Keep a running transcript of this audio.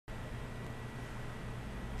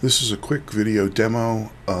This is a quick video demo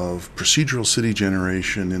of procedural city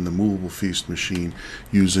generation in the Movable Feast machine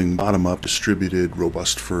using bottom-up distributed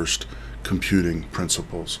robust first computing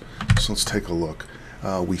principles. So let's take a look.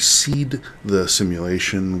 We seed the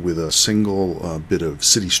simulation with a single bit of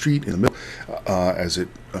city street in the middle. As it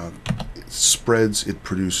spreads, it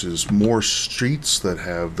produces more streets that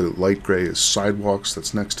have the light gray as sidewalks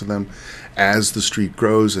that's next to them. As the street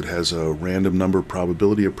grows, it has a random number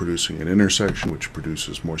probability of producing an intersection, which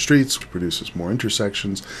produces more streets, which produces more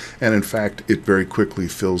intersections, and in fact, it very quickly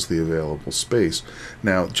fills the available space.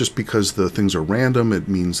 Now, just because the things are random, it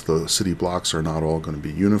means the city blocks are not all going to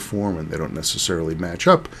be uniform and they don't necessarily match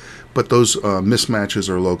up, but those mismatches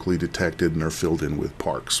are locally detected and are filled in with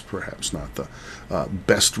parks. Perhaps not the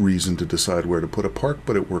best reason to decide where to put a park,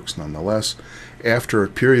 but it works nonetheless. After a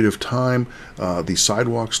period of time, the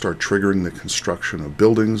sidewalks start triggering the construction of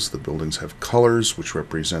buildings. The buildings have colors which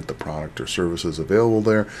represent the product or services available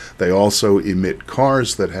there. They also emit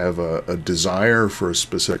cars that have a desire for a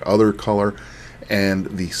specific other color.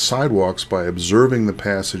 And the sidewalks, by observing the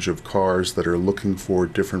passage of cars that are looking for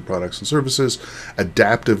different products and services,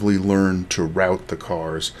 adaptively learn to route the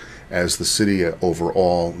cars as the city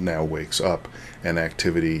overall now wakes up and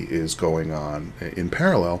activity is going on in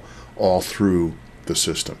parallel all through the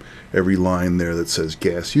system. Every line there that says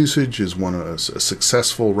gas usage is a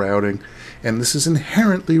successful routing, and this is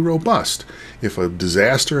inherently robust. If a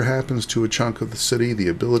disaster happens to a chunk of the city, the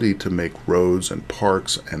ability to make roads and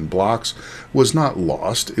parks and blocks was not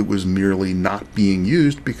lost. It was merely not being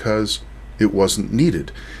used because it wasn't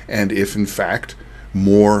needed. And if in fact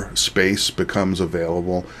more space becomes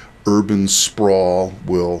available, urban sprawl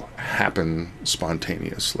will happen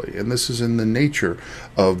spontaneously. And this is in the nature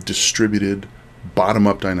of distributed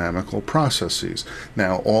bottom-up dynamical processes.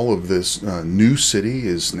 Now, all of this new city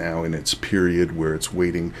is now in its period where it's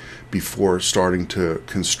waiting before starting to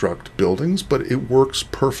construct buildings, but it works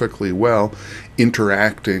perfectly well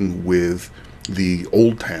interacting with the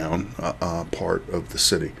old town part of the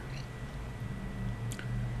city.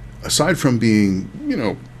 Aside from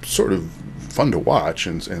being, sort of fun to watch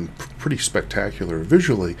and pretty spectacular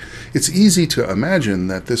visually, it's easy to imagine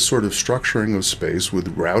that this sort of structuring of space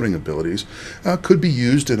with routing abilities could be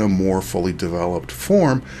used in a more fully developed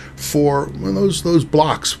form for those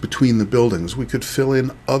blocks between the buildings. We could fill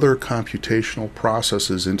in other computational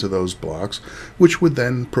processes into those blocks, which would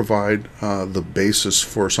then provide the basis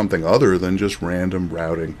for something other than just random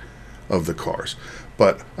routing of the cars.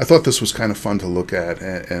 But I thought this was kind of fun to look at,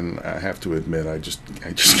 and I have to admit, I just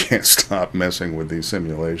can't stop messing with these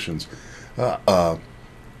simulations. A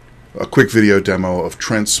quick video demo of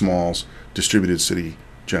Trent Small's distributed city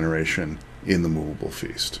generation in the Movable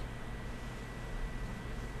Feast.